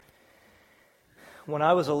When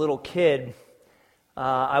I was a little kid,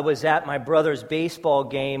 I was at my brother's baseball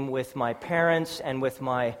game with my parents and with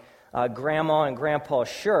my grandma and grandpa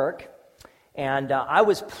Shirk, and I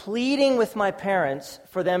was pleading with my parents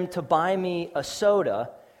for them to buy me a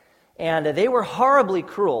soda, and they were horribly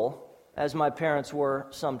cruel, as my parents were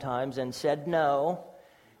sometimes, and said no,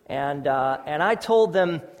 and I told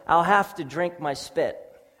them, I'll have to drink my spit.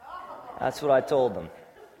 That's what I told them.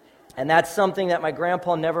 And that's something that my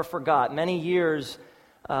grandpa never forgot.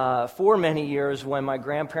 For many years, when my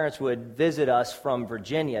grandparents would visit us from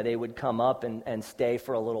Virginia, they would come up and stay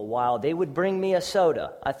for a little while. They would bring me a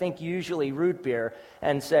soda, I think usually root beer,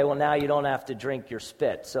 and say, well, now you don't have to drink your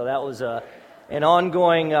spit. So that was an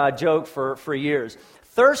ongoing joke for years.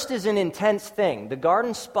 Thirst is an intense thing. The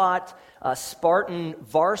Garden Spot Spartan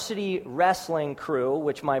varsity wrestling crew,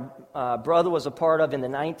 which my brother was a part of in the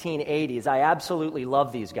 1980s, I absolutely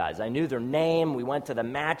love these guys. I knew their name. We went to the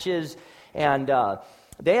matches, and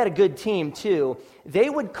they had a good team, too.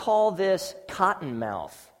 They would call this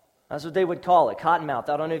cottonmouth. That's what they would call it, cottonmouth.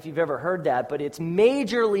 I don't know if you've ever heard that, but it's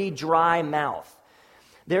majorly dry mouth.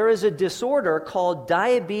 There is a disorder called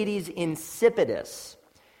diabetes insipidus.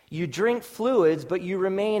 You drink fluids, but you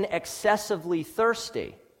remain excessively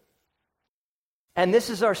thirsty. And this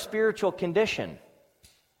is our spiritual condition.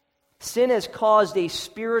 Sin has caused a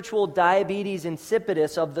spiritual diabetes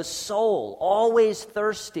insipidus of the soul, always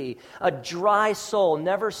thirsty, a dry soul,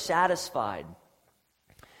 never satisfied.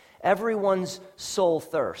 Everyone's soul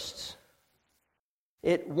thirsts.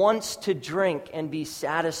 It wants to drink and be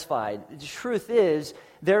satisfied. The truth is,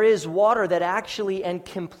 there is water that actually and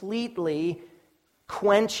completely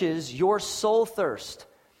quenches your soul thirst.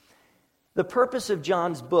 The purpose of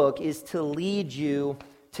John's book is to lead you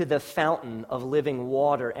to the fountain of living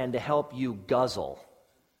water and to help you guzzle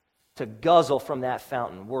from that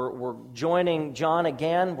fountain. We're joining John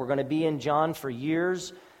again. We're going to be in John for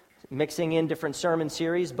years, mixing in different sermon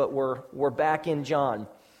series, but we're back in John.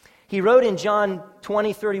 He wrote in John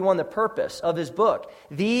 20:31 the purpose of his book.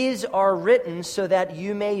 These are written so that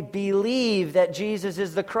you may believe that Jesus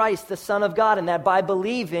is the Christ, the Son of God, and that by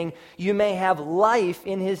believing you may have life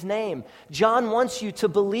in his name. John wants you to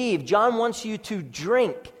believe. John wants you to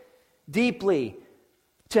drink deeply,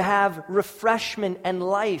 to have refreshment and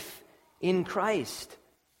life in Christ.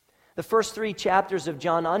 The first 3 chapters of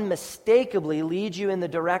John unmistakably lead you in the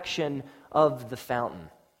direction of the fountain.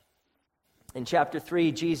 In chapter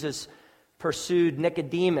 3, Jesus pursued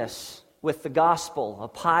Nicodemus with the gospel, a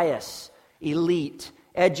pious, elite,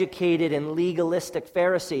 educated, and legalistic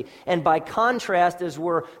Pharisee. And by contrast, as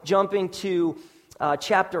we're jumping to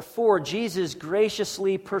chapter 4, Jesus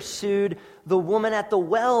graciously pursued the woman at the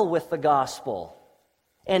well with the gospel,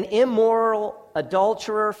 an immoral,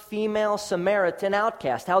 adulterer, female Samaritan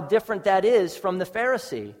outcast. How different that is from the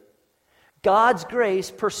Pharisee. God's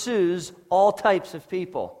grace pursues all types of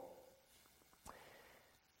people.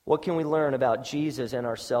 What can we learn about Jesus and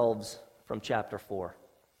ourselves from chapter 4?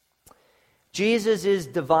 Jesus is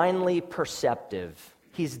divinely perceptive.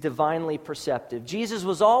 He's divinely perceptive. Jesus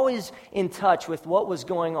was always in touch with what was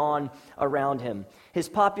going on around him. His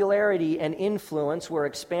popularity and influence were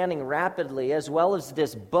expanding rapidly, as well as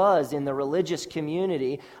this buzz in the religious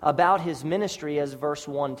community about his ministry, as verse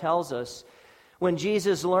 1 tells us. When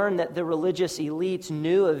Jesus learned that the religious elites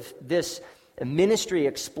knew of this ministry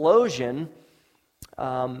explosion,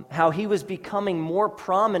 how he was becoming more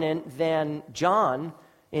prominent than John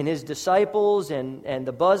in his disciples and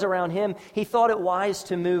the buzz around him, he thought it wise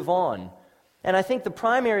to move on. And I think the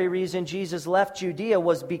primary reason Jesus left Judea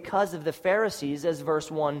was because of the Pharisees, as verse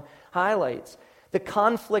 1 highlights. The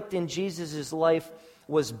conflict in Jesus' life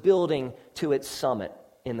was building to its summit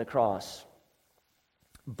in the cross.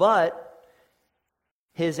 But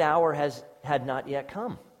his hour had not yet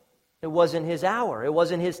come. It wasn't his hour. It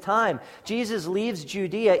wasn't his time. Jesus leaves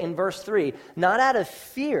Judea in verse 3, not out of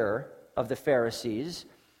fear of the Pharisees,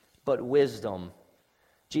 but wisdom.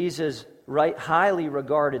 Jesus highly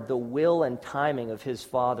regarded the will and timing of his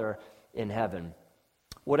Father in heaven.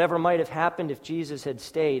 Whatever might have happened if Jesus had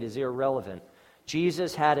stayed is irrelevant.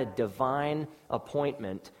 Jesus had a divine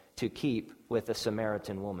appointment to keep with a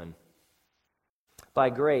Samaritan woman. By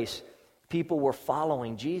grace, people were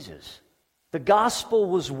following Jesus. The gospel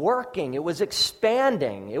was working. It was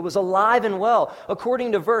expanding. It was alive and well.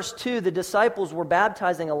 According to verse 2, the disciples were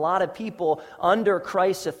baptizing a lot of people under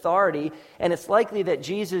Christ's authority, and it's likely that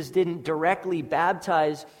Jesus didn't directly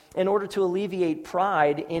baptize in order to alleviate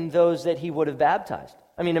pride in those that he would have baptized.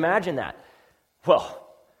 I mean, imagine that. Well,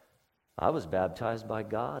 I was baptized by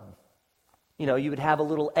God. You know, you would have a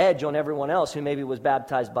little edge on everyone else who maybe was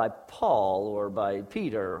baptized by Paul or by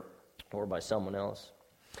Peter or by someone else.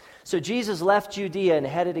 So Jesus left Judea and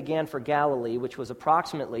headed again for Galilee, which was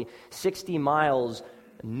approximately 60 miles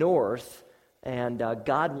north, and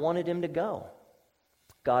God wanted him to go.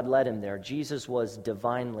 God led him there. Jesus was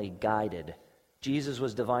divinely guided. Jesus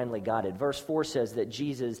was divinely guided. Verse 4 says that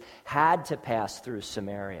Jesus had to pass through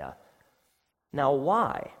Samaria. Now,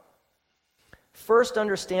 why? First,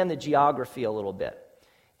 understand the geography a little bit.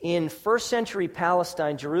 In first century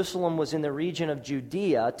Palestine, Jerusalem was in the region of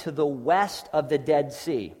Judea to the west of the Dead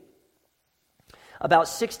Sea. About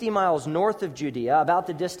 60 miles north of Judea, about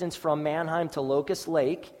the distance from Mannheim to Locust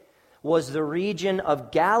Lake, was the region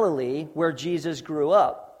of Galilee where Jesus grew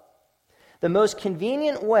up. The most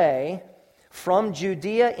convenient way from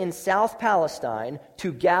Judea in South Palestine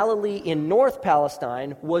to Galilee in North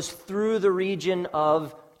Palestine was through the region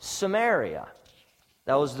of Samaria.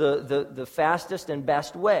 That was the fastest and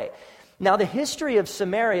best way. Now, the history of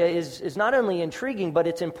Samaria is not only intriguing, but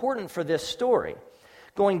it's important for this story.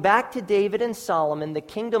 Going back to David and Solomon, the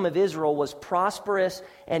kingdom of Israel was prosperous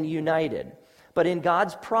and united. But in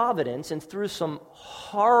God's providence and through some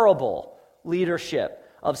horrible leadership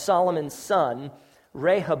of Solomon's son,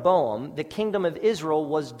 Rehoboam, the kingdom of Israel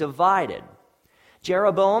was divided.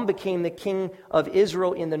 Jeroboam became the king of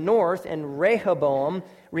Israel in the north, and Rehoboam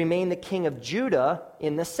remained the king of Judah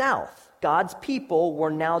in the south. God's people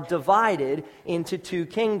were now divided into two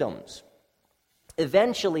kingdoms.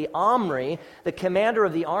 Eventually, Omri, the commander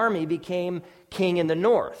of the army, became king in the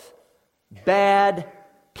north. Bad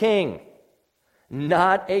king.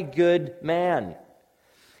 Not a good man.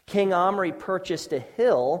 King Omri purchased a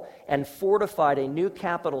hill and fortified a new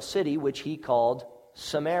capital city, which he called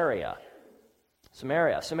Samaria.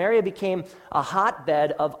 Samaria became a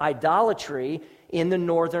hotbed of idolatry in the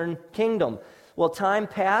northern kingdom. Well, time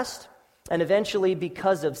passed, and eventually,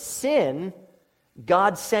 because of sin,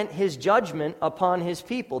 God sent his judgment upon his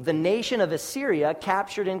people. The nation of Assyria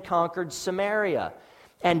captured and conquered Samaria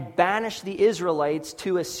and banished the Israelites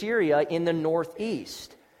to Assyria in the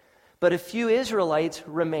northeast. But a few Israelites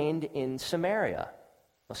remained in Samaria,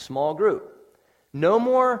 a small group. No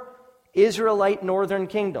more Israelite northern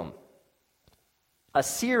kingdom.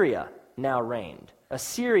 Assyria now reigned.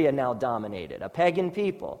 Assyria now dominated, a pagan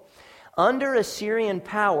people. Under Assyrian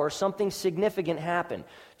power, something significant happened.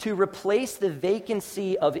 To replace the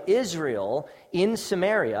vacancy of Israel in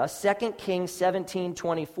Samaria, 2 Kings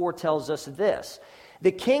 17:24 tells us this.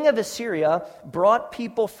 The king of Assyria brought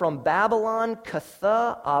people from Babylon,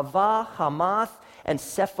 Cutha, Ava, Hamath, and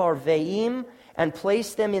Sepharvaim, and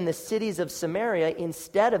placed them in the cities of Samaria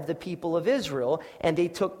instead of the people of Israel, and they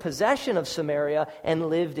took possession of Samaria and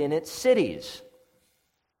lived in its cities.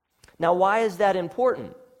 Now, why is that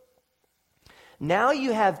important? Now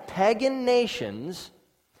you have pagan nations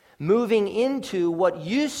moving into what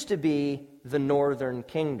used to be the northern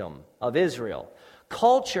kingdom of Israel.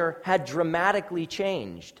 Culture had dramatically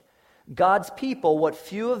changed. God's people, what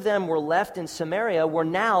few of them were left in Samaria, were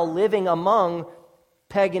now living among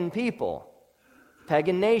pagan people,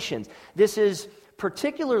 pagan nations. This is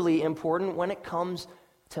particularly important when it comes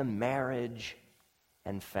to marriage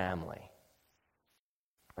and family.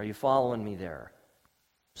 Are you following me there?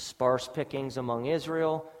 Sparse pickings among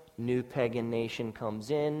Israel, new pagan nation comes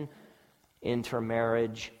in,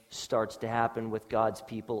 intermarriage starts to happen with God's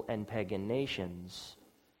people and pagan nations.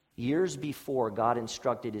 Years before, God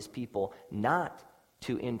instructed his people not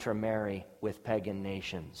to intermarry with pagan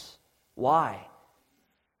nations. Why?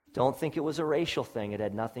 Don't think it was a racial thing. It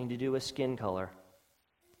had nothing to do with skin color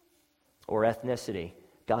or ethnicity.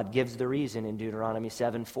 God gives the reason in Deuteronomy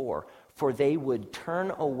 7:4. For they would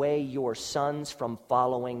turn away your sons from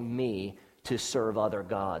following me to serve other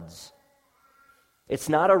gods. It's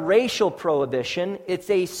not a racial prohibition, it's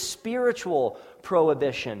a spiritual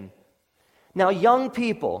prohibition. Now, young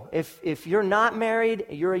people, if you're not married,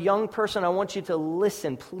 you're a young person, I want you to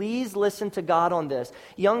listen. Please listen to God on this.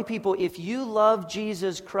 Young people, if you love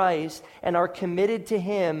Jesus Christ and are committed to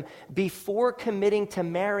him, before committing to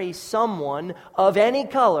marry someone of any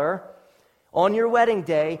color on your wedding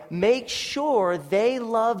day, make sure they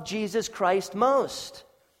love Jesus Christ most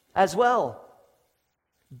as well.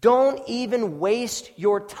 Don't even waste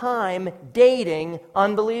your time dating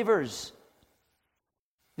unbelievers.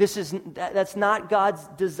 That's not God's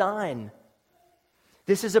design.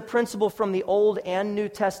 This is a principle from the Old and New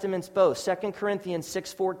Testaments both. 2 Corinthians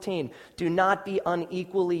 6:14, do not be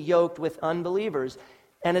unequally yoked with unbelievers.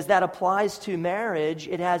 And as that applies to marriage,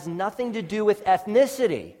 it has nothing to do with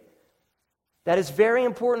ethnicity. That is very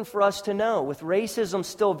important for us to know. With racism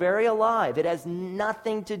still very alive, it has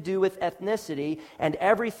nothing to do with ethnicity and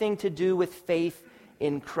everything to do with faith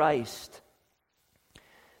in Christ.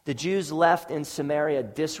 The Jews left in Samaria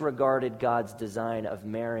disregarded God's design of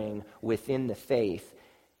marrying within the faith,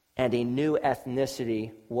 and a new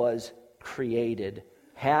ethnicity was created.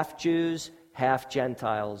 Half Jews, half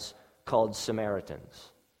Gentiles, called Samaritans.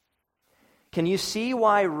 Can you see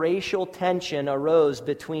why racial tension arose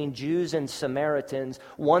between Jews and Samaritans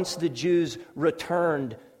once the Jews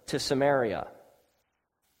returned to Samaria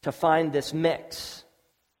to find this mix?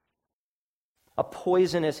 A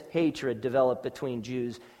poisonous hatred developed between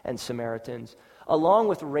Jews and Samaritans. Along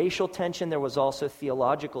with racial tension, there was also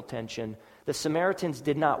theological tension. The Samaritans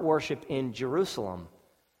did not worship in Jerusalem,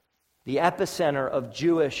 the epicenter of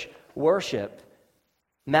Jewish worship.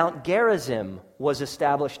 Mount Gerizim was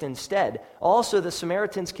established instead. Also, the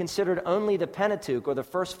Samaritans considered only the Pentateuch, or the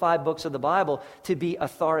first 5 books of the Bible, to be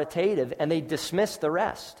authoritative, and they dismissed the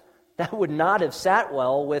rest. That would not have sat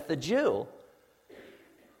well with a Jew.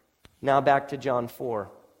 Now back to John 4.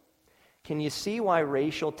 Can you see why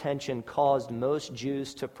racial tension caused most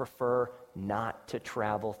Jews to prefer not to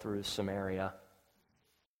travel through Samaria?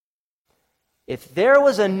 If there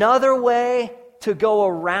was another way to go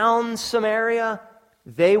around Samaria,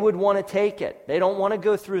 they would want to take it. They don't want to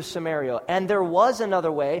go through Samaria. And there was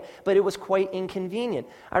another way, but it was quite inconvenient.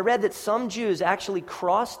 I read that some Jews actually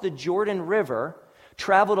crossed the Jordan River,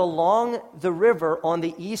 traveled along the river on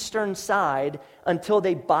the eastern side until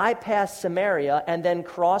they bypassed Samaria and then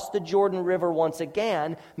crossed the Jordan River once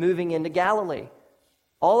again, moving into Galilee.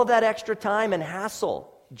 All of that extra time and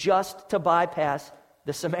hassle just to bypass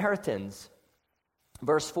the Samaritans.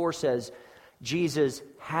 Verse 4 says, Jesus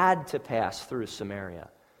had to pass through Samaria.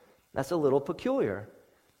 That's a little peculiar.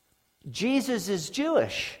 Jesus is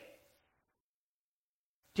Jewish.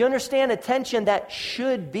 Do you understand a tension that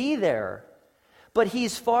should be there? But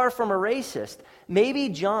he's far from a racist. Maybe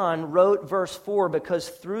John wrote verse 4 because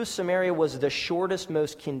through Samaria was the shortest,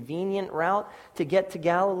 most convenient route to get to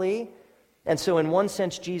Galilee. And so in one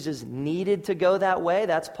sense, Jesus needed to go that way.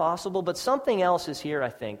 That's possible. But something else is here, I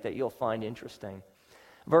think, that you'll find interesting.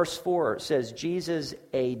 Verse 4 says, Jesus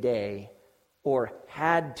a day, or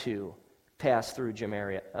had to, pass through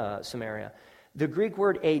Samaria. The Greek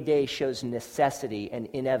word a day shows necessity and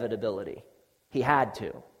inevitability. He had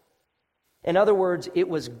to. In other words, it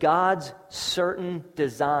was God's certain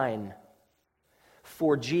design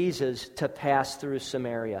for Jesus to pass through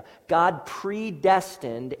Samaria. God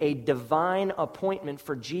predestined a divine appointment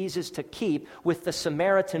for Jesus to keep with the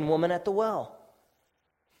Samaritan woman at the well.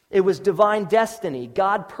 It was divine destiny.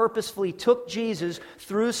 God purposefully took Jesus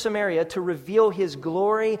through Samaria to reveal his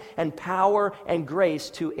glory and power and grace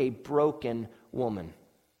to a broken woman.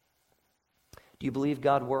 Do you believe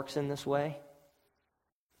God works in this way?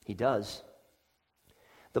 He does.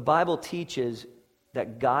 The Bible teaches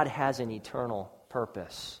that God has an eternal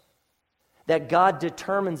purpose, that God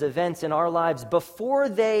determines events in our lives before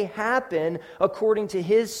they happen according to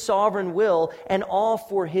his sovereign will and all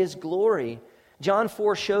for his glory. John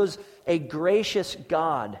 4 shows a gracious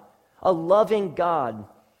God, a loving God,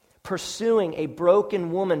 pursuing a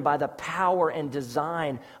broken woman by the power and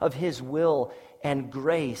design of his will and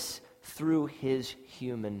grace through his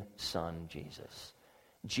human son, Jesus.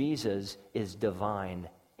 Jesus is divine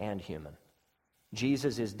and human.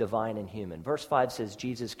 Jesus is divine and human. Verse 5 says,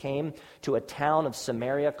 Jesus came to a town of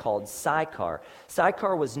Samaria called Sychar.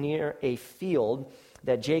 Sychar was near a field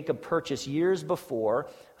that Jacob purchased years before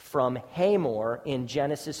from Hamor in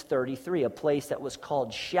Genesis 33, a place that was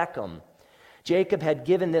called Shechem. Jacob had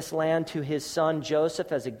given this land to his son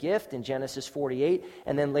Joseph as a gift in Genesis 48,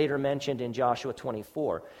 and then later mentioned in Joshua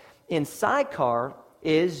 24. In Sychar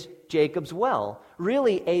is Jacob's well,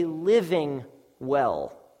 really a living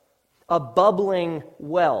well, a bubbling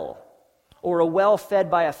well, or a well fed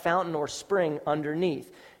by a fountain or spring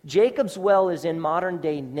underneath. Jacob's well is in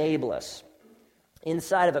modern-day Nablus,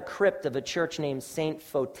 inside of a crypt of a church named St.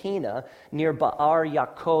 Photina near Ba'ar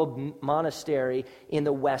Yaakov Monastery in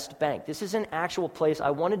the West Bank. This is an actual place.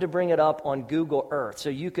 I wanted to bring it up on Google Earth so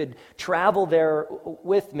you could travel there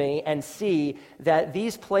with me and see that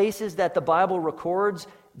these places that the Bible records,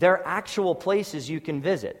 they're actual places you can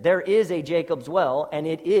visit. There is a Jacob's Well, and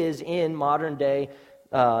it is in modern-day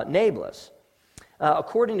Nablus.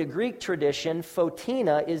 According to Greek tradition,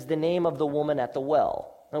 Photina is the name of the woman at the well.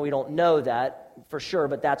 Now, we don't know that for sure,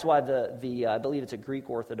 but that's why the I believe it's a Greek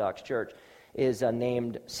Orthodox church, is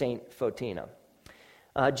named St. Photina.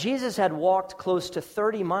 Jesus had walked close to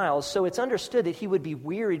 30 miles, so it's understood that he would be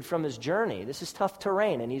wearied from his journey. This is tough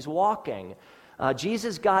terrain, and he's walking.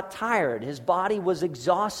 Jesus got tired. His body was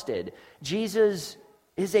exhausted. Jesus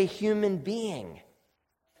is a human being.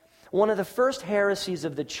 One of the first heresies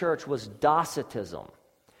of the church was Docetism.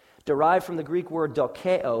 derived from the Greek word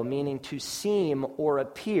dokeo, meaning to seem or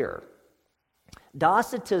appear.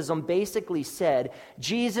 Docetism basically said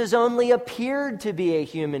Jesus only appeared to be a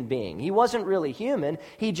human being. He wasn't really human,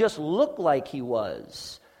 he just looked like he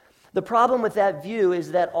was. The problem with that view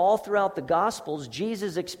is that all throughout the Gospels,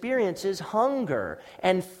 Jesus experiences hunger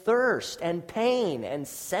and thirst and pain and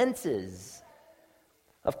senses.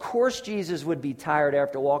 Of course, Jesus would be tired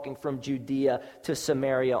after walking from Judea to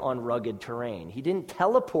Samaria on rugged terrain. He didn't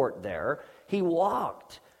teleport there, he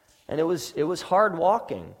walked, and it was hard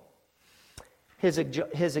walking. His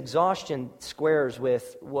exhaustion squares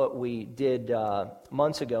with what we did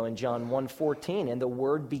months ago in John 1:14, and the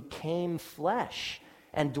Word became flesh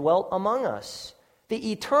and dwelt among us.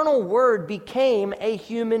 The eternal Word became a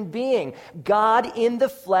human being. God in the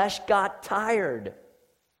flesh got tired.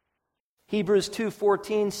 Hebrews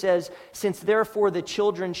 2:14 says, "Since therefore the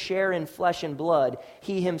children share in flesh and blood,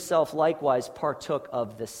 he himself likewise partook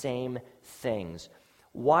of the same things."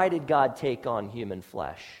 Why did God take on human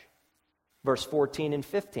flesh? Verse 14 and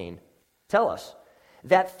 15 tell us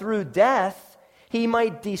that through death he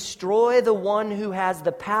might destroy the one who has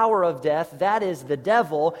the power of death, that is the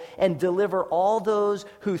devil, and deliver all those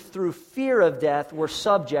who through fear of death were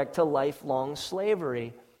subject to lifelong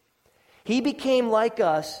slavery. He became like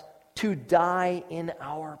us to die in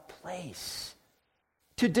our place,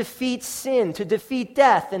 to defeat sin, to defeat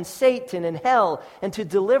death and Satan and hell, and to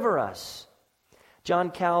deliver us.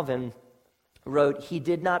 John Calvin wrote, "He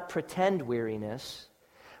did not pretend weariness,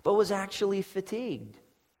 but was actually fatigued,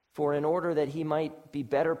 for in order that he might be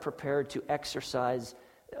better prepared to exercise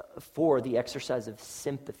for the exercise of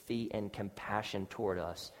sympathy and compassion toward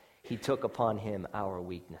us, he took upon him our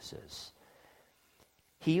weaknesses."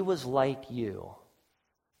 He was like you,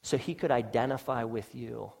 so he could identify with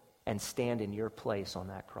you and stand in your place on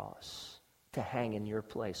that cross, to hang in your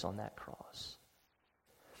place on that cross.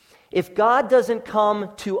 If God doesn't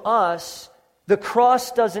come to us, the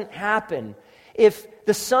cross doesn't happen. If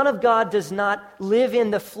the Son of God does not live in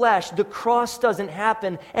the flesh, the cross doesn't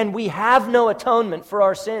happen, and we have no atonement for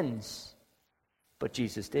our sins. But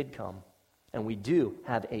Jesus did come, and we do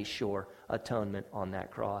have a sure atonement on that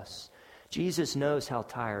cross. Jesus knows how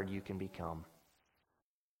tired you can become.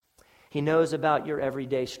 He knows about your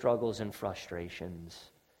everyday struggles and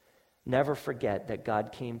frustrations. Never forget that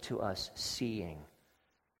God came to us seeing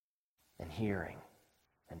and hearing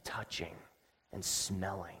and touching and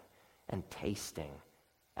smelling and tasting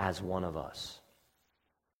as one of us.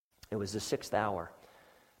 It was the 6th hour,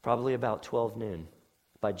 probably about 12 noon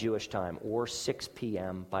by Jewish time, or 6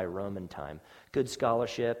 p.m. by Roman time. Good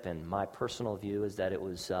scholarship, and my personal view is that it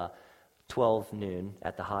was 12 noon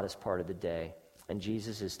at the hottest part of the day. And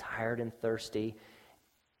Jesus is tired and thirsty,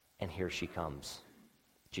 and here she comes.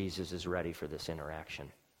 Jesus is ready for this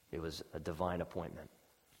interaction. It was a divine appointment.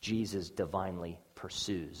 Jesus divinely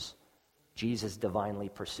pursues. Jesus divinely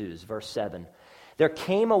pursues. Verse 7, "There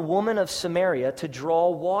came a woman of Samaria to draw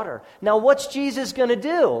water." Now, what's Jesus going to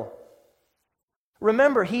do?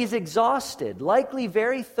 Remember, he's exhausted, likely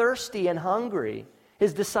very thirsty and hungry.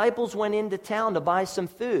 His disciples went into town to buy some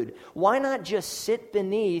food. Why not just sit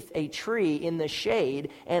beneath a tree in the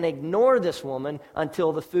shade and ignore this woman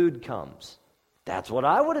until the food comes? That's what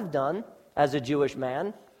I would have done as a Jewish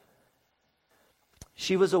man.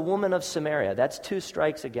 She was a woman of Samaria. That's 2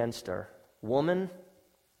 strikes against her. Woman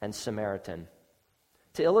and Samaritan.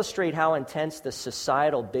 To illustrate how intense the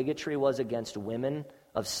societal bigotry was against women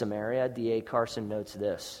of Samaria, D.A. Carson notes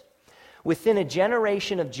this: "Within a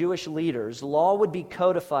generation of Jewish leaders, law would be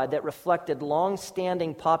codified that reflected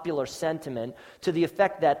long-standing popular sentiment to the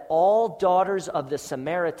effect that all daughters of the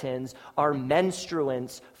Samaritans are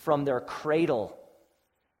menstruants from their cradle,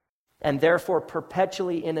 and therefore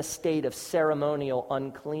perpetually in a state of ceremonial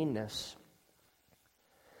uncleanness.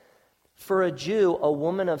 For a Jew, a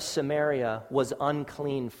woman of Samaria was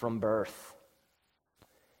unclean from birth.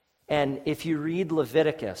 And if you read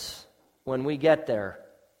Leviticus, when we get there,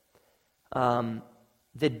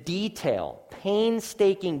 the detail,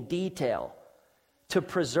 painstaking detail to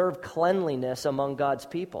preserve cleanliness among God's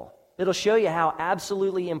people. It'll show you how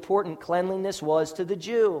absolutely important cleanliness was to the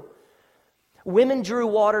Jew. Women drew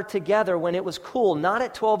water together when it was cool, not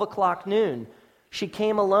at 12 o'clock noon. She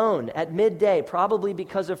came alone at midday, probably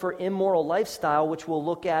because of her immoral lifestyle, which we'll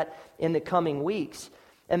look at in the coming weeks.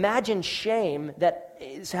 Imagine shame that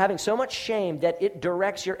is having so much shame that it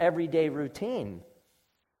directs your everyday routine.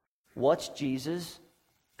 What's Jesus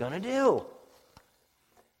going to do?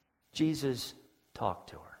 Jesus talked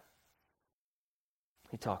to her.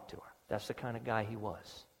 He talked to her. That's the kind of guy he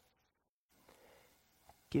was.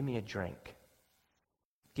 Give me a drink.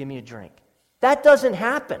 Give me a drink. That doesn't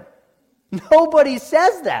happen. Nobody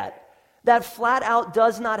says that. That flat out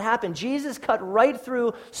does not happen. Jesus cut right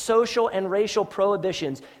through social and racial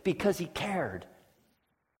prohibitions because he cared.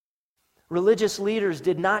 Religious leaders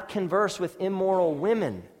did not converse with immoral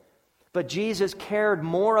women, but Jesus cared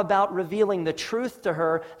more about revealing the truth to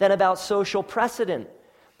her than about social precedent.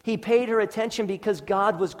 He paid her attention because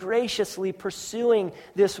God was graciously pursuing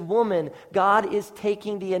this woman. God is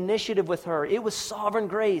taking the initiative with her. It was sovereign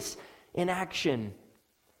grace in action.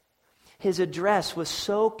 His address was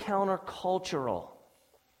so countercultural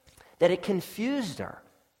that it confused her.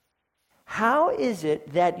 How is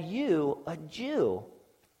it that you, a Jew,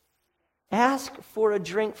 ask for a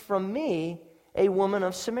drink from me, a woman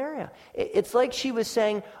of Samaria? It's like she was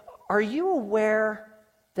saying, are you aware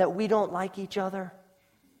that we don't like each other?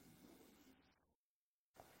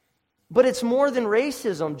 But it's more than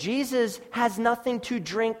racism. Jesus has nothing to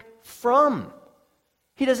drink from.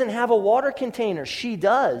 He doesn't have a water container. She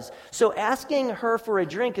does. So asking her for a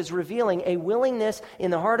drink is revealing a willingness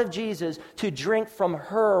in the heart of Jesus to drink from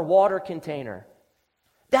her water container.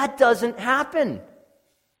 That doesn't happen.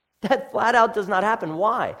 That flat out does not happen.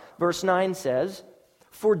 Why? Verse 9 says,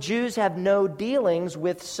 "For Jews have no dealings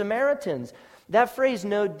with Samaritans." That phrase,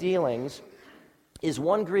 no dealings, is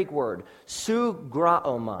one Greek word,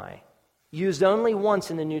 sugraomai, used only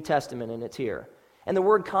once in the New Testament, and it's here. And the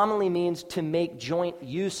word commonly means to make joint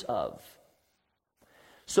use of.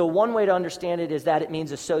 So one way to understand it is that it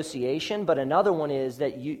means association, but another one is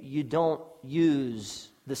that you don't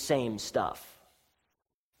use the same stuff.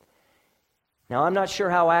 Now, I'm not sure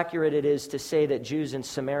how accurate it is to say that Jews and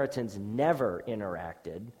Samaritans never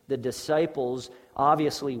interacted. The disciples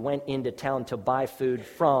obviously went into town to buy food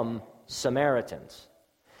from Samaritans.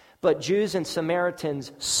 But Jews and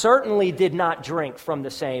Samaritans certainly did not drink from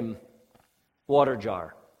the same water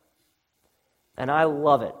jar. And I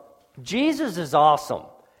love it. Jesus is awesome.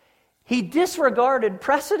 He disregarded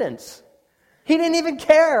precedents. He didn't even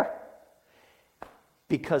care.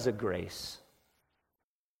 Because of grace.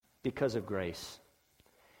 Because of grace.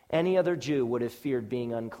 Any other Jew would have feared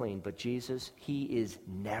being unclean, but Jesus, he is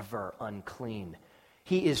never unclean.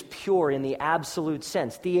 He is pure in the absolute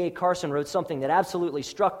sense. D.A. Carson wrote something that absolutely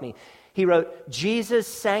struck me. He wrote, Jesus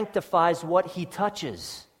sanctifies what he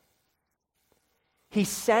touches. He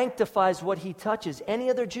sanctifies what he touches. Any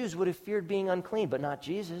other Jews would have feared being unclean, but not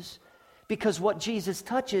Jesus. Because what Jesus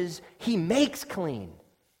touches, he makes clean.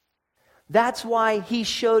 That's why he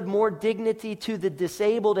showed more dignity to the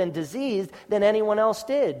disabled and diseased than anyone else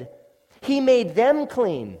did. He made them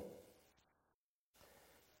clean.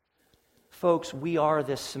 Folks, we are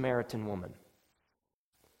this Samaritan woman.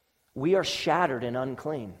 We are shattered and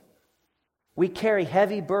unclean. We carry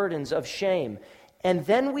heavy burdens of shame. And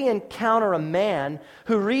then we encounter a man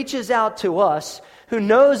who reaches out to us, who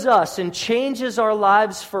knows us and changes our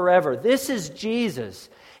lives forever. This is Jesus.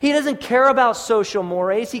 He doesn't care about social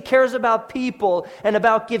mores. He cares about people and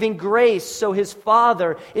about giving grace so his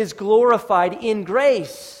Father is glorified in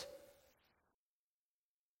grace.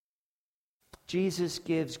 Jesus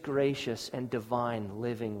gives gracious and divine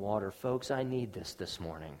living water. Folks, I need this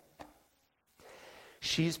morning.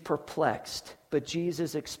 She's perplexed, but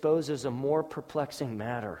Jesus exposes a more perplexing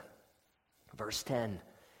matter. Verse 10,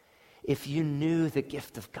 if you knew the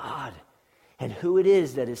gift of God and who it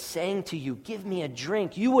is that is saying to you, give me a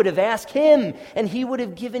drink, you would have asked him and he would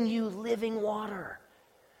have given you living water.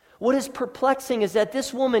 What is perplexing is that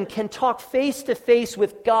this woman can talk face to face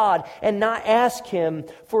with God and not ask him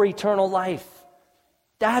for eternal life.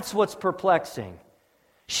 That's what's perplexing.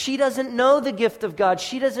 She doesn't know the gift of God.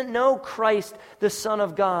 She doesn't know Christ, the Son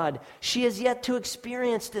of God. She has yet to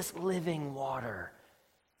experience this living water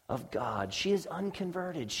of God. She is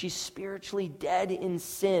unconverted. She's spiritually dead in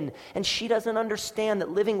sin. And she doesn't understand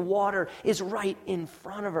that living water is right in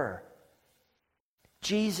front of her.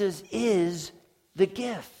 Jesus is the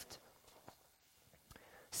gift.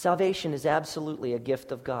 Salvation is absolutely a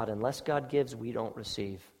gift of God. Unless God gives, we don't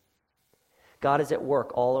receive. God is at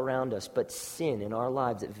work all around us, but sin in our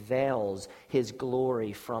lives, it veils his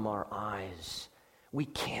glory from our eyes. We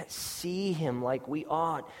can't see him like we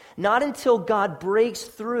ought. Not until God breaks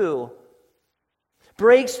through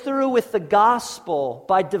with the gospel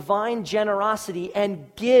by divine generosity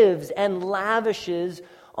and gives and lavishes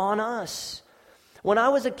on us. When I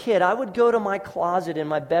was a kid, I would go to my closet in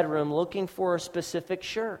my bedroom looking for a specific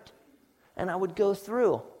shirt. And I would go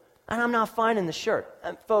through, and I'm not finding the shirt.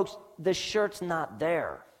 And folks, the shirt's not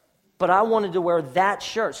there. But I wanted to wear that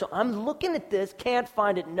shirt. So I'm looking at this, can't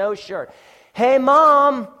find it, no shirt. Hey,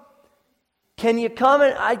 Mom, can you come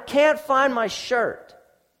in? I can't find my shirt.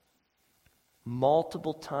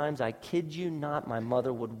 multiple times, I kid you not, my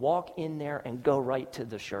mother would walk in there and go right to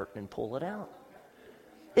the shirt and pull it out.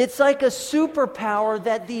 It's like a superpower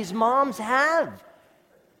that these moms have.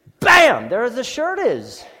 Bam! There the shirt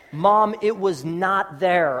is. Mom, it was not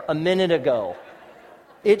there a minute ago.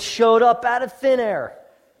 It showed up out of thin air.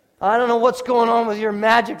 I don't know what's going on with your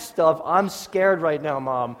magic stuff. I'm scared right now,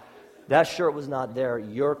 Mom. That shirt was not there.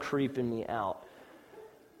 You're creeping me out.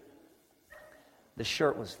 The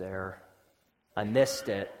shirt was there. I missed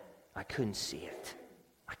it. I couldn't see it.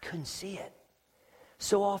 I couldn't see it.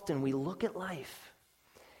 So often we look at life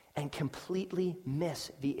and completely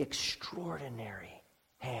miss the extraordinary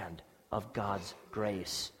hand of God's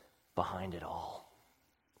grace behind it all.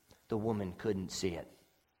 The woman couldn't see it.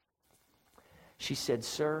 She said,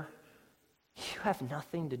 "Sir, you have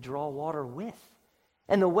nothing to draw water with,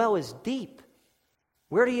 and the well is deep.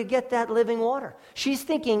 Where do you get that living water?" She's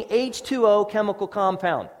thinking H2O chemical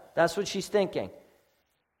compound. That's what she's thinking.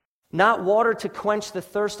 Not water to quench the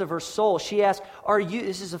thirst of her soul. She asked,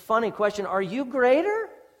 this is a funny question, are you greater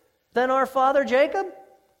than our father Jacob?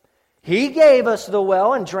 He gave us the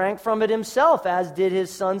well and drank from it himself, as did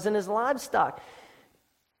his sons and his livestock.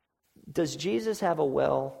 Does Jesus have a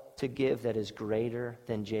well to give that is greater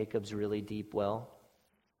than Jacob's really deep well?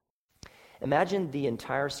 Imagine the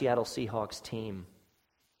entire Seattle Seahawks team.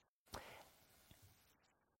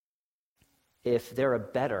 If they're a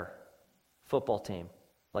better football team,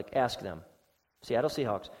 like ask them, Seattle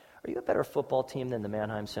Seahawks, are you a better football team than the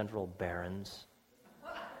Mannheim Central Barons?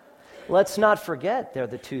 Let's not forget they're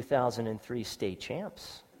the 2003 state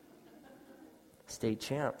champs. State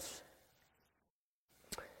champs.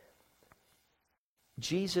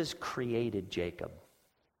 Jesus created Jacob.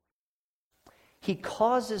 He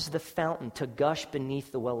causes the fountain to gush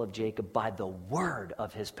beneath the well of Jacob by the word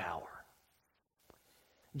of his power.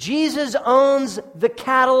 Jesus owns the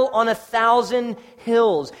cattle on 1,000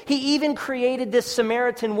 hills. He even created this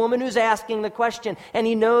Samaritan woman who's asking the question, and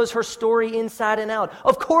he knows her story inside and out.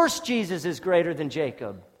 Of course Jesus is greater than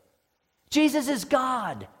Jacob. Jesus is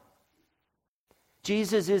God.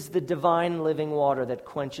 Jesus is the divine living water that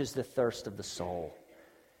quenches the thirst of the soul.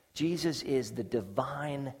 Jesus is the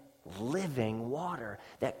divine living water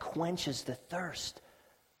that quenches the thirst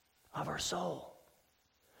of our soul.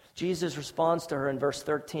 Jesus responds to her in verse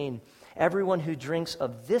 13, "Everyone who drinks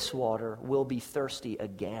of this water will be thirsty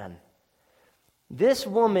again." This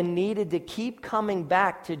woman needed to keep coming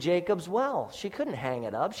back to Jacob's well. She couldn't hang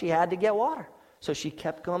it up. She had to get water. So she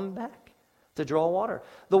kept coming back to draw water.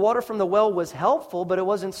 The water from the well was helpful, but it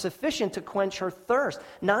wasn't sufficient to quench her thirst.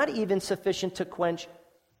 Not even sufficient to quench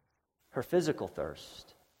her physical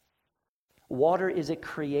thirst. Water is a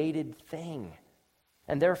created thing,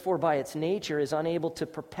 and therefore by its nature is unable to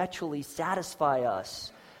perpetually satisfy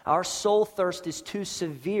us. Our soul thirst is too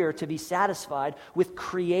severe to be satisfied with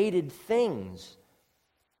created things.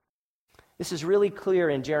 This is really clear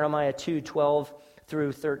in Jeremiah 2:12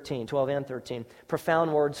 through 13, 12 and 13.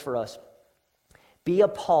 Profound words for us. "Be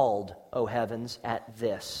appalled, O heavens, at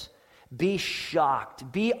this. Be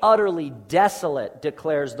shocked, be utterly desolate,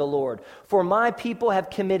 declares the Lord. For my people have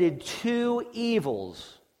committed two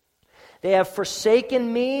evils. They have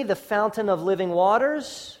forsaken me, the fountain of living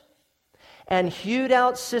waters, and hewed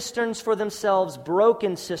out cisterns for themselves,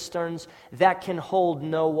 broken cisterns that can hold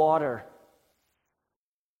no water."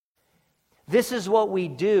 This is what we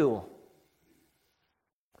do.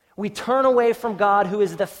 We turn away from God, who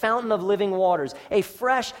is the fountain of living waters, a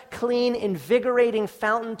fresh, clean, invigorating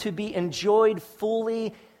fountain to be enjoyed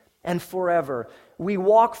fully and forever. We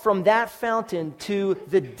walk from that fountain to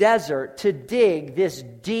the desert to dig this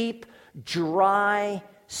deep, dry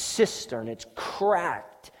cistern. It's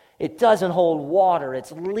cracked. It doesn't hold water.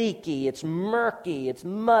 It's leaky. It's murky. It's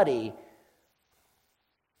muddy.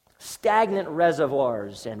 Stagnant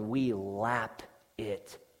reservoirs, and we lap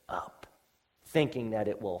it up, thinking that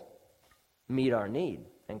it will meet our need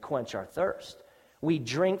and quench our thirst. We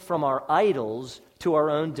drink from our idols to our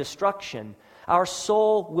own destruction. Our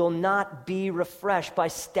soul will not be refreshed by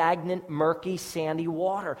stagnant, murky, sandy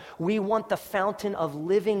water. We want the fountain of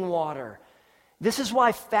living water. This is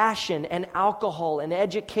why fashion and alcohol and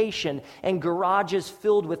education and garages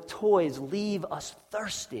filled with toys leave us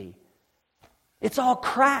thirsty. It's all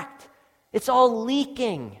cracked. It's all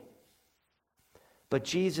leaking. But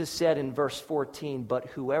Jesus said in verse 14, "But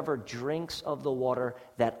whoever drinks of the water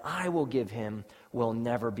that I will give him will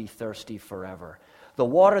never be thirsty forever. The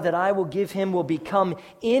water that I will give him will become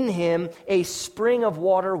in him a spring of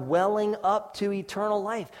water welling up to eternal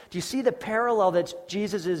life." Do you see the parallel that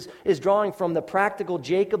Jesus is drawing from the practical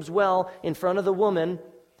Jacob's well in front of the woman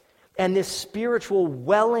and this spiritual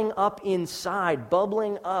welling up inside,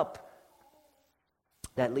 bubbling up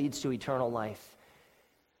that leads to eternal life.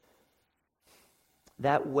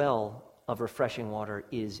 That well of refreshing water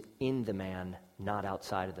is in the man, not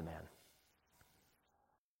outside of the man.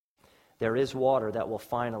 There is water that will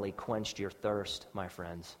finally quench your thirst, my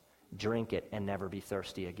friends. Drink it and never be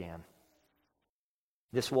thirsty again.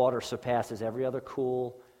 This water surpasses every other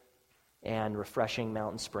cool and refreshing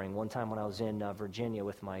mountain spring. One time when I was in Virginia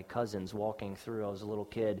with my cousins walking through, I was a little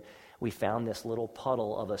kid, we found this little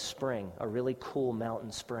puddle of a spring, a really cool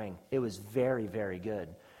mountain spring. It was very, very good.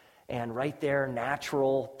 And right there,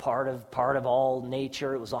 natural, part of all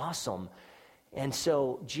nature, it was awesome. And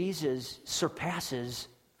so Jesus surpasses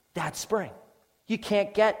that spring. You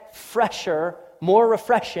can't get fresher, more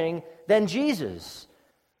refreshing than Jesus.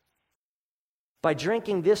 By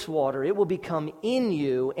drinking this water, it will become in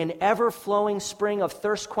you an ever-flowing spring of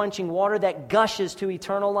thirst-quenching water that gushes to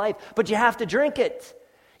eternal life. But you have to drink it.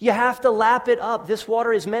 You have to lap it up. This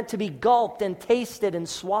water is meant to be gulped and tasted and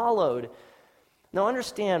swallowed. Now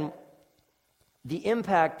understand the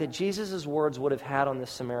impact that Jesus' words would have had on this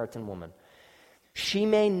Samaritan woman. She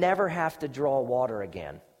may never have to draw water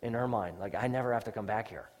again in her mind. Like, I never have to come back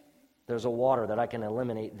here. There's a water that I can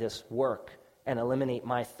eliminate this work and eliminate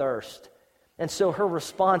my thirst. And so her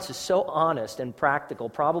response is so honest and practical,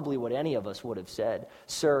 probably what any of us would have said.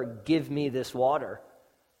 Sir, give me this water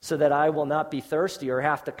so that I will not be thirsty or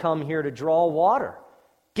have to come here to draw water.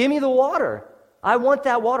 Give me the water. I want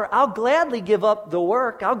that water. I'll gladly give up the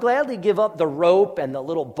work. I'll gladly give up the rope and the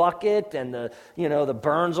little bucket and the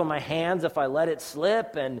burns on my hands if I let it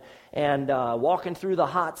slip and walking through the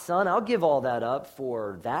hot sun. I'll give all that up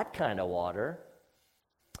for that kind of water.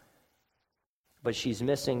 But she's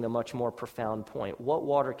missing the much more profound point. What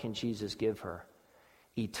water can Jesus give her?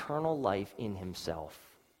 Eternal life in himself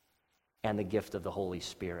and the gift of the Holy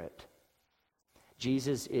Spirit.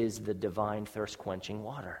 Jesus is the divine thirst-quenching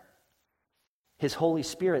water. His Holy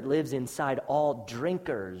Spirit lives inside all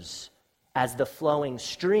drinkers as the flowing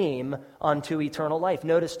stream unto eternal life.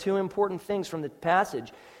 Notice two important things from the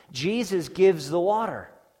passage. Jesus gives the water.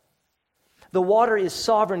 The water is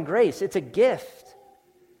sovereign grace. It's a gift.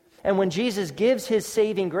 And when Jesus gives his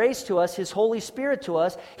saving grace to us, his Holy Spirit to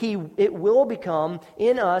us, it will become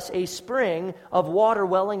in us a spring of water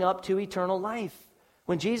welling up to eternal life.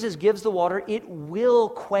 When Jesus gives the water, it will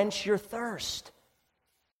quench your thirst.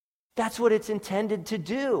 That's what it's intended to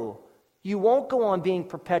do. You won't go on being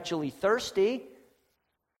perpetually thirsty.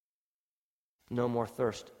 No more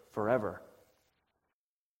thirst forever.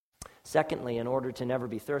 Secondly, in order to never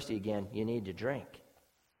be thirsty again, you need to drink.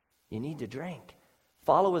 You need to drink.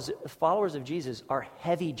 Followers of Jesus are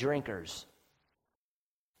heavy drinkers.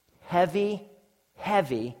 Heavy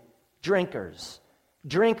drinkers.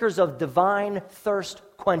 Drinkers of divine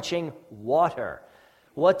thirst-quenching water.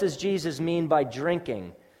 What does Jesus mean by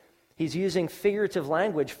drinking? He's using figurative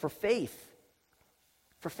language for faith.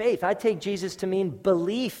 For faith. I take Jesus to mean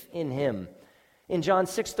belief in him. In John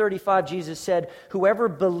 6:35, Jesus said, "Whoever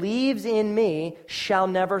believes in me shall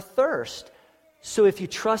never thirst." So if you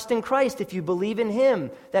trust in Christ, if you believe in him,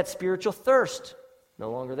 that spiritual thirst, no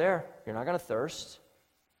longer there. You're not going to thirst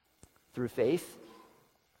through faith.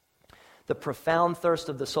 The profound thirst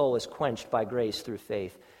of the soul is quenched by grace through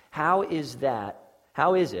faith. How is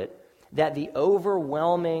it that the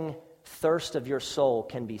overwhelming thirst of your soul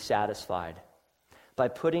can be satisfied? By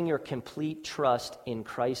putting your complete trust in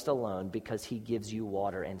Christ alone, because he gives you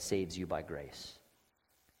water and saves you by grace.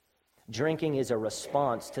 Drinking is a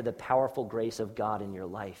response to the powerful grace of God in your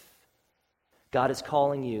life. God is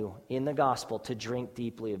calling you in the gospel to drink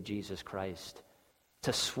deeply of Jesus Christ,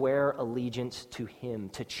 to swear allegiance to him,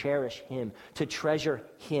 to cherish him, to treasure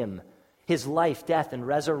him, his life, death, and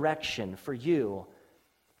resurrection for you.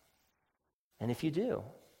 And if you do,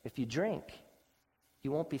 if you drink,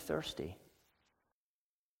 you won't be thirsty.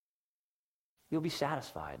 You'll be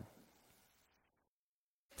satisfied.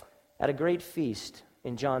 At a great feast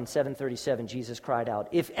in John 7:37, Jesus cried out,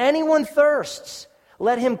 "If anyone thirsts,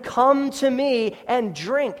 let him come to me and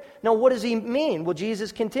drink." Now, what does he mean? Well,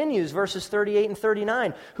 Jesus continues, verses 38 and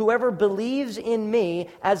 39. "Whoever believes in me,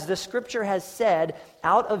 as the scripture has said,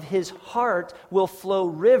 out of his heart will flow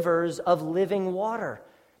rivers of living water."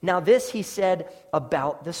 Now this he said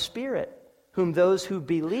about the Spirit, whom those who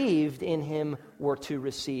believed in him were to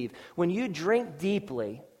receive. When you drink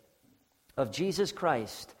deeply of Jesus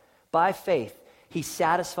Christ by faith, he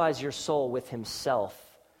satisfies your soul with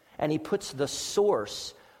himself, and he puts the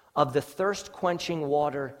source of the thirst-quenching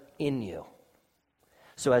water in you.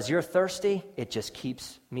 So as you're thirsty, it just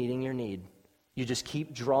keeps meeting your need. You just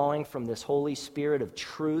keep drawing from this Holy Spirit of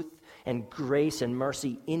truth and grace and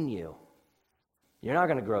mercy in you. You're not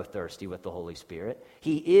going to grow thirsty with the Holy Spirit.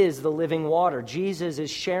 He is the living water. Jesus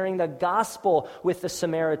is sharing the gospel with the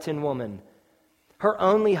Samaritan woman, her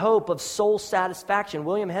only hope of soul satisfaction.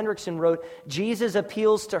 William Hendrickson wrote, Jesus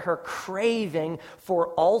appeals to her craving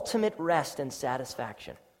for ultimate rest and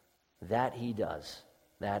satisfaction. That he does.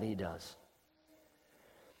 That he does.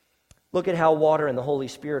 Look at how water and the Holy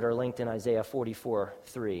Spirit are linked in Isaiah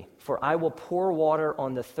 44:3. For I will pour water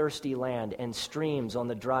on the thirsty land and streams on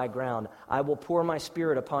the dry ground. I will pour my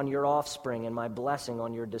Spirit upon your offspring and my blessing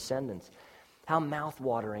on your descendants. How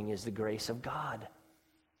mouth-watering is the grace of God.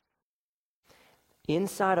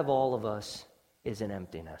 Inside of all of us is an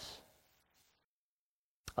emptiness,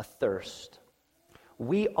 a thirst.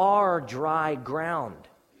 We are dry ground,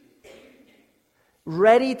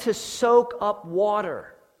 ready to soak up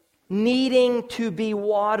water, needing to be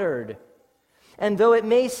watered. And though it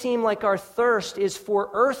may seem like our thirst is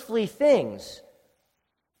for earthly things,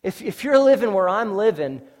 if you're living where I'm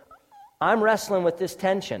living, I'm wrestling with this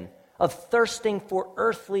tension of thirsting for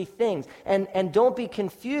earthly things. And don't be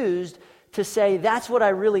confused to say, that's what I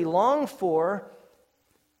really long for.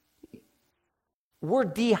 We're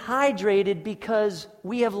dehydrated because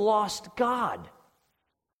we have lost God.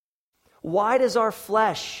 Why does our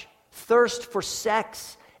flesh thirst for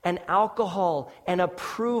sex and alcohol and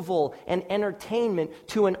approval and entertainment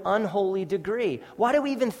to an unholy degree? Why do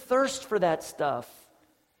we even thirst for that stuff?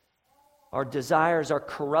 Our desires are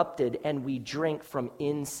corrupted and we drink from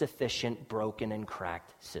insufficient, broken, and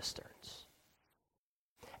cracked cisterns.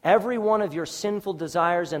 Every one of your sinful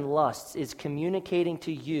desires and lusts is communicating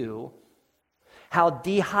to you how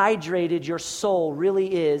dehydrated your soul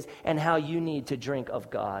really is and how you need to drink of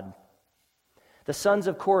God. The sons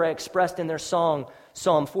of Korah expressed in their song,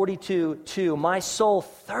 Psalm 42:2, my soul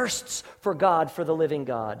thirsts for God, for the living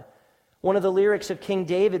God. One of the lyrics of King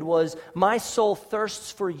David was, my soul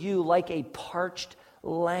thirsts for you like a parched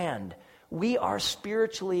land. We are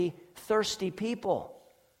spiritually thirsty people.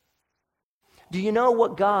 Do you know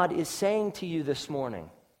what God is saying to you this morning?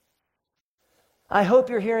 I hope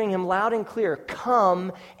you're hearing him loud and clear.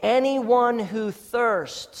 Come, anyone who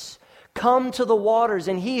thirsts. Come to the waters,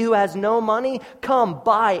 and he who has no money, come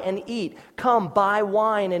buy and eat. Come buy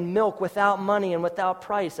wine and milk without money and without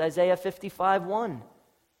price. Isaiah 55:1.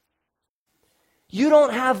 You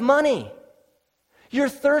don't have money. You're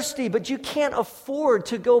thirsty, but you can't afford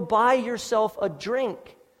to go buy yourself a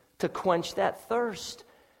drink to quench that thirst.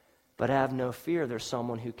 But have no fear, there's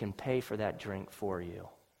someone who can pay for that drink for you.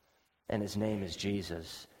 And his name is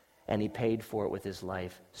Jesus. And he paid for it with his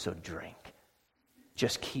life, so drink.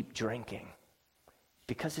 Just keep drinking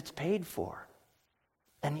because it's paid for.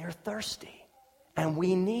 And you're thirsty. And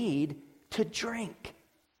we need to drink.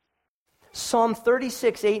 Psalm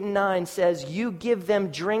 36:8-9 says, you give them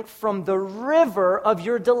drink from the river of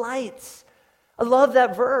your delights. I love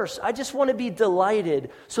that verse. I just want to be delighted.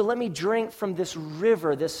 So let me drink from this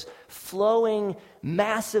river, this flowing,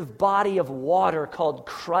 massive body of water called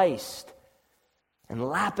Christ, and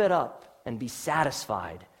lap it up and be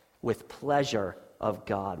satisfied with pleasure of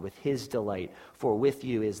God, with his delight. For with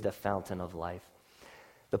you is the fountain of life.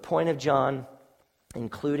 The point of John,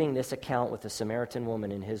 including this account with the Samaritan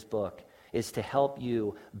woman in his book, is to help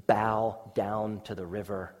you bow down to the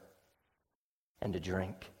river and to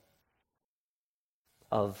drink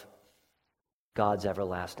of God's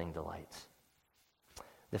everlasting delights.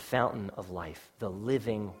 The fountain of life, the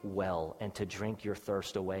living well, and to drink your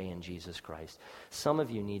thirst away in Jesus Christ. Some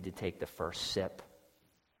of you need to take the first sip.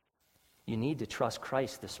 You need to trust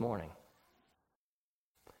Christ this morning.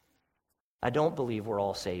 I don't believe we're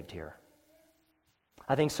all saved here.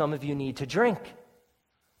 I think some of you need to drink.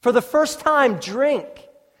 For the first time, drink.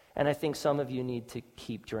 And I think some of you need to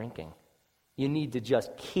keep drinking. You need to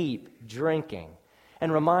just keep drinking.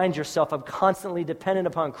 And remind yourself, I'm constantly dependent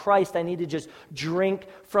upon Christ. I need to just drink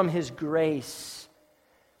from his grace.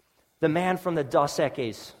 The man from the Dos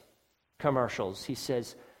Equis commercials, he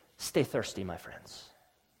says, stay thirsty, my friends.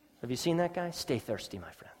 Have you seen that guy? Stay thirsty, my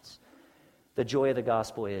friends. The joy of the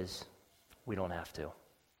gospel is we don't have to.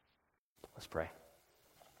 Let's pray.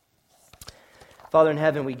 Father in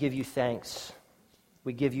heaven, we give you thanks.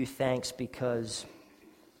 We give you thanks because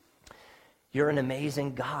you're an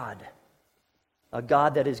amazing God. A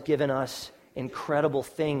God that has given us incredible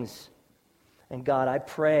things. And God, I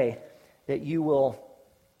pray that you will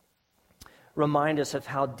remind us of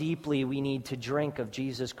how deeply we need to drink of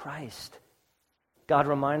Jesus Christ. God,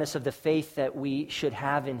 remind us of the faith that we should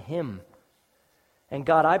have in him. And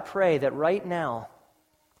God, I pray that right now,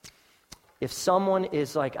 if someone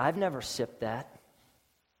is like, I've never sipped that.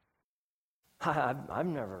 I've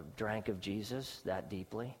never drank of Jesus that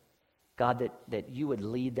deeply. God, that you would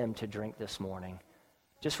lead them to drink this morning.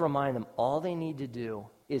 Just remind them all they need to do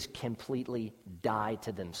is completely die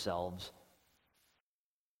to themselves,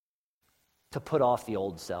 to put off the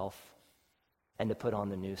old self and to put on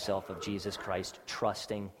the new self of Jesus Christ,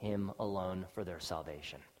 trusting him alone for their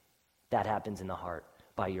salvation. That happens in the heart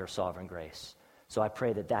by your sovereign grace. So I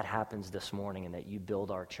pray that that happens this morning and that you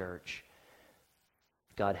build our church.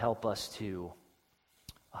 God, help us to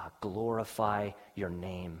glorify your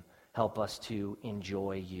name. Help us to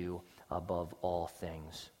enjoy you above all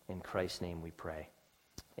things. In Christ's name we pray.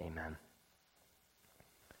 Amen.